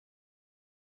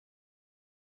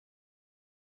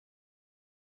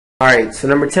Alright, so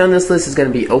number 10 on this list is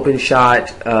going to be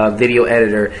OpenShot Video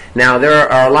Editor. Now,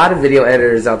 there are a lot of video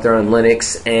editors out there on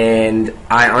Linux, and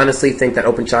I honestly think that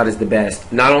OpenShot is the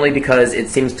best. Not only because it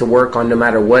seems to work on no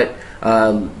matter what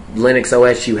Linux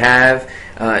OS you have,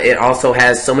 it also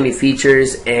has so many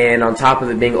features, and on top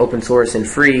of it being open source and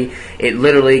free, it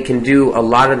literally can do a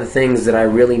lot of the things that I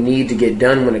really need to get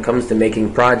done when it comes to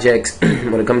making projects,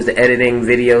 when it comes to editing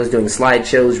videos, doing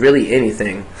slideshows, really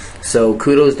anything. So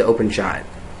kudos to OpenShot.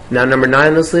 Now, number 9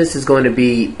 on this list is going to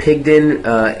be Pidgin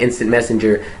Instant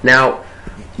Messenger. Now,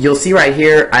 you'll see right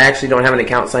here, I actually don't have an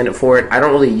account signed up for it. I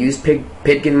don't really use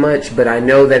Pidgin much, but I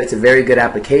know that it's a very good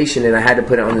application, and I had to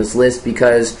put it on this list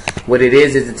because what it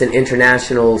is it's an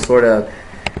international sort of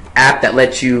app that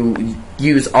lets you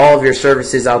use all of your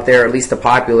services out there, at least the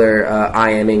popular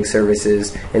IMing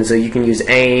services. And so you can use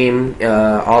AIM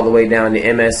all the way down to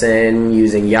MSN,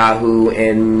 using Yahoo,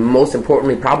 and most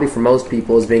importantly, probably for most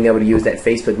people, is being able to use that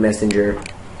Facebook Messenger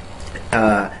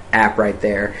app right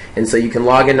there. And so you can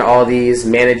log into all these,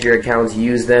 manage your accounts,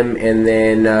 use them, and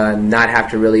then not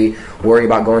have to really worry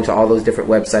about going to all those different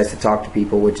websites to talk to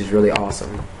people, which is really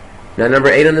awesome. Now, number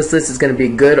 8 on this list is going to be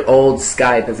good old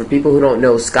Skype. And for people who don't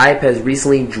know, Skype has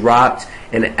recently dropped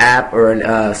an app or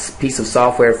a piece of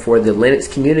software for the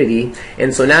Linux community.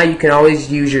 And so now you can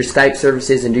always use your Skype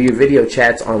services and do your video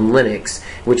chats on Linux,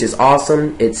 which is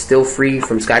awesome. It's still free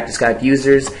from Skype to Skype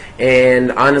users.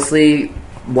 And honestly,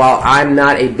 while I'm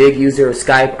not a big user of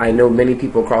Skype, I know many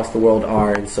people across the world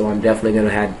are. And so I'm definitely going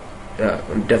to have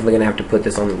to put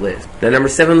this on the list. Now, number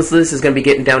 7 on this list is going to be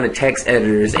getting down to text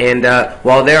editors. And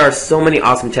while there are so many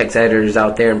awesome text editors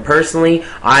out there, and personally,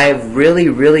 I've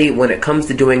really, when it comes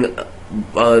to doing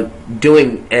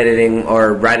editing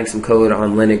or writing some code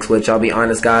on Linux, which I'll be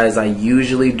honest, guys, I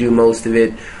usually do most of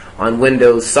it on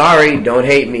Windows. Sorry, don't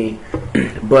hate me.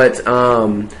 But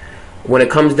when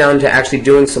it comes down to actually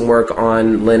doing some work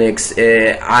on Linux,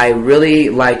 I really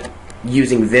like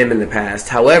using Vim in the past.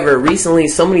 However, recently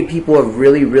so many people have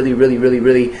really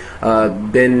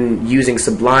been using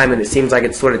Sublime, and it seems like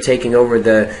it's sort of taking over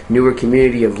the newer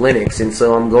community of Linux. And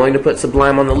so I'm going to put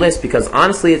Sublime on the list because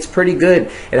honestly it's pretty good.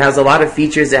 It has a lot of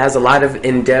features, it has a lot of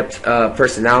in-depth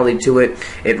personality to it.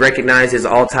 It recognizes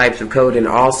all types of code, and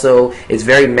also it's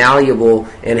very malleable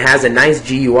and has a nice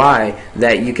GUI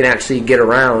that you can actually get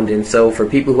around. And so for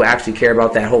people who actually care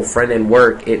about that whole front-end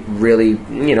work, it really,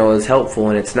 is helpful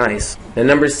and it's nice. Now,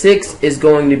 number 6 is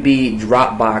going to be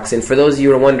Dropbox, and for those of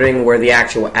you who are wondering where the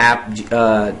actual app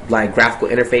like graphical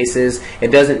interface is, it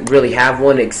doesn't really have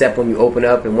one except when you open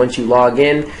up, and once you log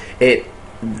in, it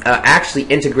actually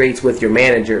integrates with your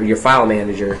manager, your file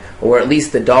manager, or at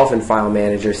least the Dolphin file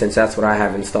manager, since that's what I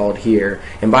have installed here.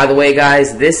 And by the way,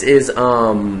 guys, this is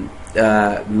Manjaro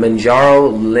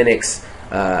Linux,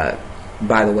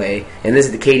 by the way, and this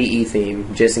is the KDE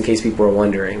theme, just in case people are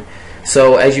wondering.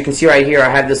 So as you can see right here, I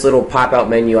have this little pop-out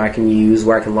menu I can use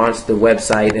where I can launch the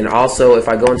website, and also if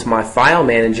I go into my file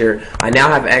manager, I now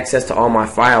have access to all my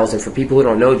files. And for people who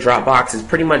don't know, Dropbox is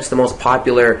pretty much the most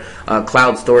popular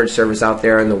cloud storage service out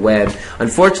there on the web.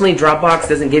 Unfortunately, Dropbox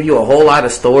doesn't give you a whole lot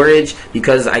of storage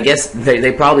because I guess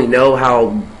they probably know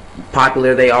how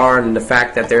popular they are, and the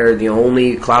fact that they're the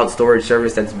only cloud storage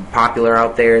service that's popular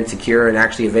out there and secure and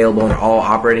actually available on all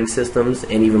operating systems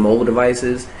and even mobile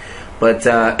devices. But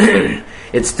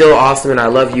it's still awesome, and I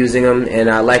love using them, and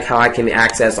I like how I can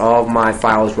access all of my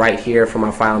files right here from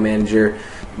my file manager,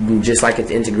 just like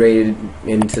it's integrated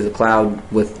into the cloud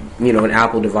with an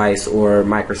Apple device or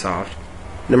Microsoft.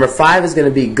 Number 5 is going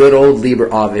to be good old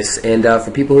LibreOffice, and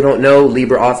for people who don't know,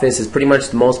 LibreOffice is pretty much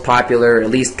the most popular, at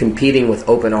least competing with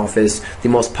OpenOffice, the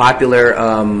most popular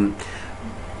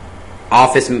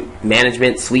office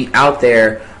management suite out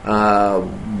there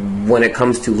when it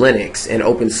comes to Linux and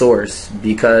open source,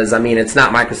 because I mean, it's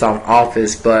not Microsoft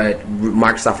Office, but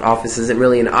Microsoft Office isn't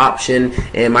really an option,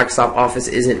 and Microsoft Office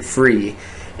isn't free.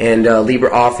 And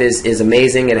LibreOffice is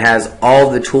amazing. It has all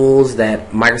the tools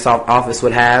that Microsoft Office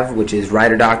would have, which is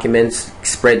writer documents,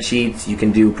 spreadsheets, you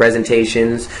can do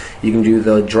presentations, you can do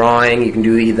the drawing, you can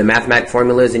do the mathematical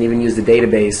formulas, and even use the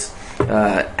database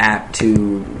app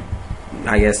to,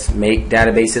 I guess, make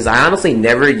databases. I honestly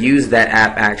never use that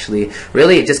app, actually.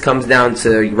 Really, it just comes down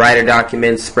to writer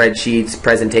documents, spreadsheets,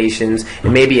 presentations,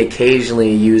 and maybe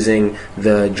occasionally using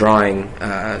the drawing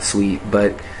suite,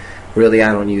 but really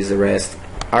I don't use the rest.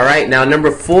 Alright, now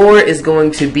number 4 is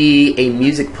going to be a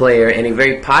music player, and a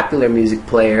very popular music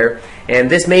player, And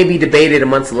this may be debated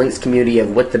amongst the Linux community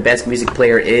of what the best music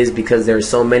player is, because there are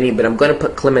so many, but I'm going to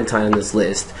put Clementine on this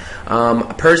list.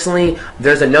 Personally,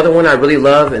 there's another one I really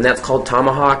love, and that's called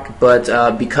Tomahawk,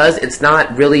 but because it's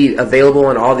not really available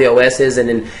on all the OSs, and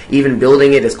then even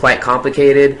building it is quite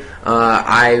complicated,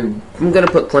 I'm going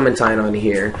to put Clementine on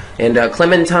here. And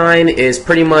Clementine is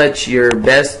pretty much your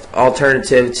best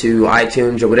alternative to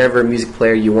iTunes or whatever music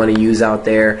player you want to use out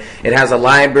there. It has a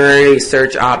library,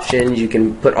 search options. You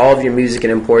can put all of your music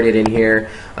and import it in here.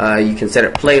 You can set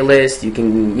up playlists. You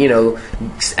can,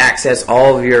 access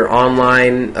all of your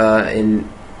online and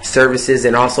services,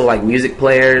 and also like music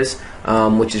players,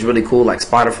 which is really cool, like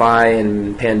Spotify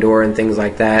and Pandora and things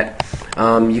like that.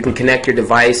 You can connect your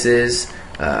devices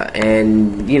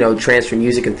and transfer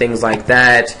music and things like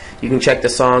that. You can check the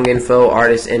song info,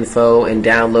 artist info, and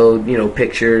download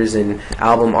pictures and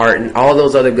album art and all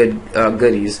those other good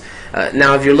goodies.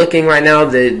 Now, if you're looking right now,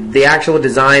 the actual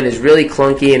design is really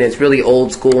clunky and it's really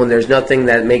old school, and there's nothing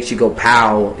that makes you go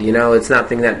pow. It's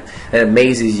nothing that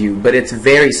amazes you, but it's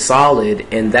very solid,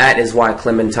 and that is why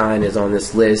Clementine is on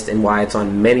this list, and why it's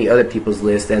on many other people's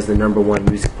list as the #1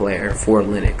 music player for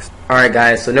Linux. Alright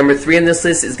guys, so number 3 on this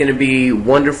list is going to be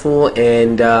wonderful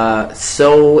and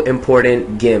so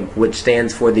important GIMP, which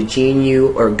stands for the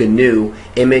GNU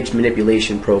Image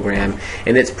Manipulation Program.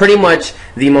 And it's pretty much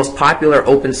the most popular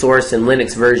open source and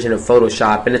Linux version of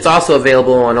Photoshop, and it's also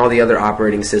available on all the other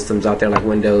operating systems out there like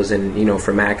Windows and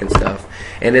for Mac and stuff.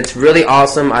 And it's really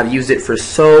awesome. I've used it for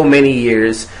so many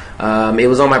years. It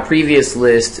was on my previous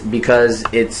list because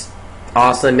it's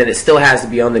awesome, and it still has to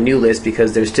be on the new list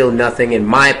because there's still nothing, in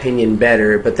my opinion,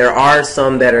 better. But there are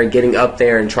some that are getting up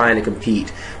there and trying to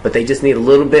compete, but they just need a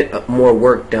little bit more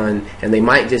work done, and they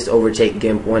might just overtake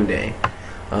GIMP one day.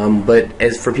 But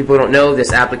as for people who don't know,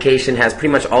 this application has pretty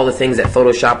much all the things that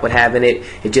Photoshop would have in it.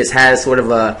 It just has sort of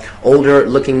a older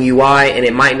looking UI, and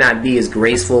it might not be as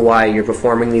graceful while you're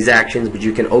performing these actions, but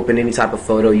you can open any type of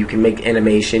photo, you can make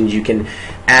animations, you can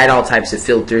add all types of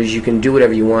filters, you can do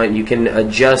whatever you want, you can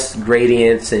adjust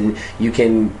gradients, and you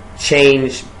can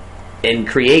change and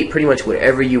create pretty much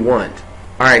whatever you want.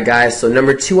 Alright guys, so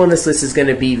number 2 on this list is going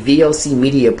to be VLC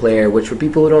Media Player, which for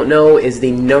people who don't know is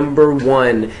the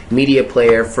 #1 media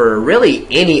player for really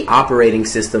any operating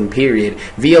system, period.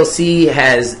 VLC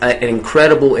has an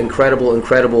incredible and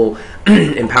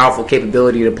powerful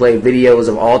capability to play videos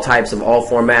of all types, of all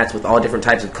formats, with all different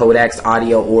types of codecs,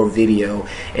 audio or video.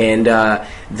 And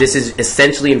this is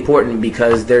essentially important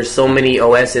because there's so many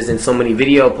OSs and so many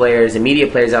video players and media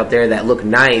players out there that look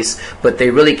nice, but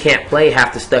they really can't play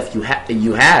half the stuff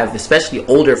you have, especially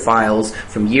older files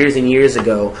from years and years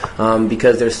ago,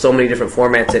 because there's so many different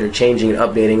formats that are changing and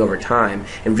updating over time.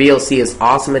 And VLC is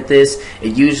awesome at this.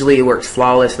 It usually works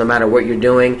flawless no matter what you're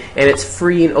doing, and it's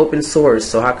free and open source,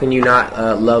 so how can you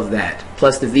not love that?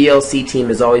 Plus, the VLC team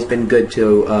has always been good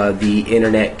to the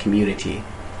internet community.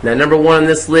 Now, number 1 on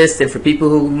this list, and for people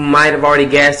who might have already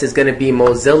guessed, is going to be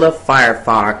Mozilla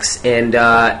Firefox. And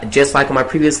just like on my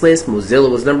previous list, Mozilla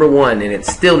was #1, and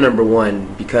it's still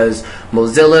 #1 because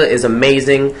Mozilla is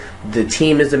amazing. The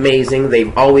team is amazing.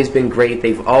 They've always been great.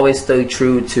 They've always stayed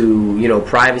true to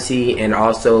privacy, and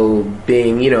also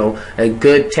being a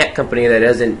good tech company that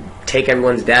doesn't take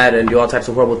everyone's data and do all types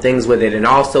of horrible things with it, and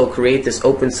also create this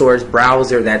open source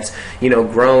browser that's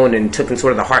grown and took in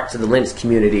sort of the hearts of the Linux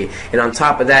community. And on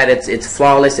top of that, it's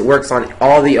flawless. It works on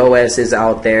all the OSs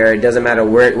out there. It doesn't matter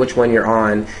which one you're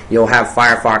on. You'll have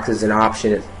Firefox as an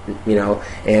option.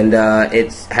 And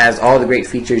it has all the great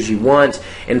features you want.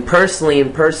 And personally,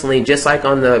 just like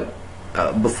on the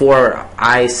before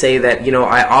I say that,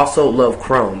 I also love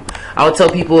Chrome. I would tell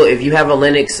people, if you have a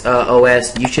Linux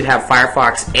OS, you should have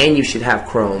Firefox and you should have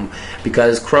Chrome,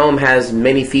 because Chrome has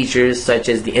many features such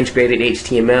as the integrated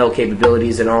HTML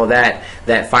capabilities and all that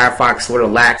Firefox sort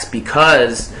of lacks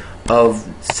because of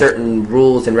certain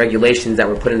rules and regulations that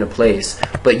were put into place.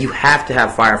 But you have to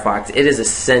have Firefox. It is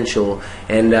essential,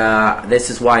 and this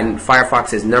is why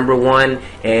Firefox is #1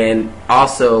 and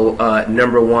also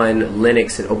 #1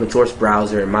 Linux and open source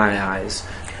browser in my eyes.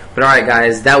 But alright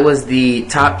guys, that was the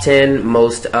top 10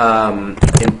 most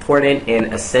important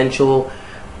and essential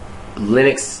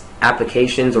Linux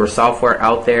applications or software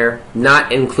out there,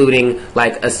 not including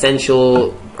like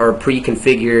essential or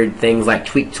pre-configured things like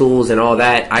tweak tools and all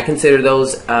that. I consider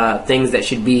those things that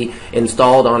should be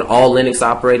installed on all Linux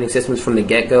operating systems from the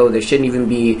get-go. There shouldn't even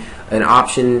be an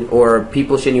option, or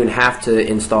people shouldn't even have to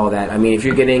install that. I mean, if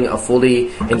you're getting a fully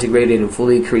integrated and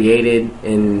fully created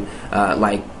and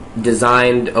like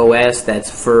designed OS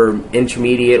that's for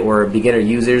intermediate or beginner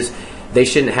users, they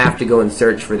shouldn't have to go and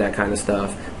search for that kind of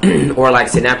stuff. Or like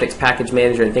Synaptics Package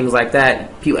Manager and things like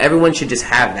that. Everyone should just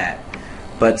have that.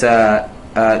 But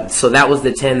so that was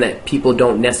the 10 that people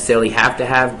don't necessarily have to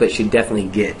have, but should definitely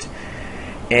get.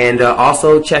 And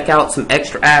also check out some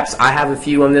extra apps. I have a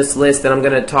few on this list that I'm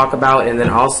going to talk about, and then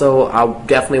also I'll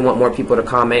definitely want more people to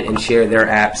comment and share their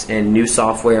apps and new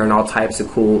software and all types of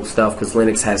cool stuff, because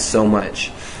Linux has so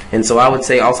much. And so I would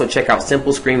say also check out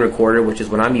Simple Screen Recorder, which is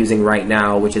what I'm using right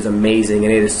now, which is amazing.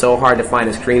 And it is so hard to find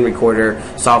a screen recorder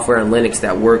software on Linux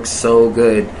that works so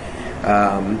good.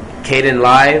 Kden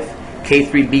Live,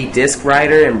 K3B Disk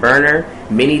Writer and Burner,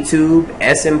 Minitube,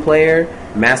 SM Player,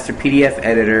 Master PDF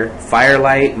Editor,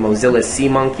 Firelight, Mozilla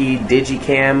SeaMonkey,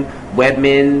 Digicam,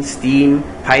 Webmin, Steam,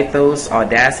 Pythos,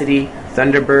 Audacity,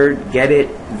 Thunderbird, Gedit,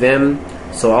 Vim.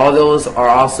 So all those are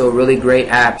also really great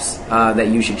apps that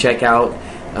you should check out.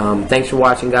 Thanks for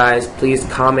watching, guys. Please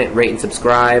comment, rate, and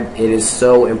subscribe. It is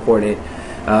so important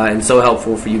and so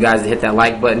helpful for you guys to hit that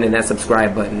like button and that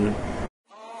subscribe button.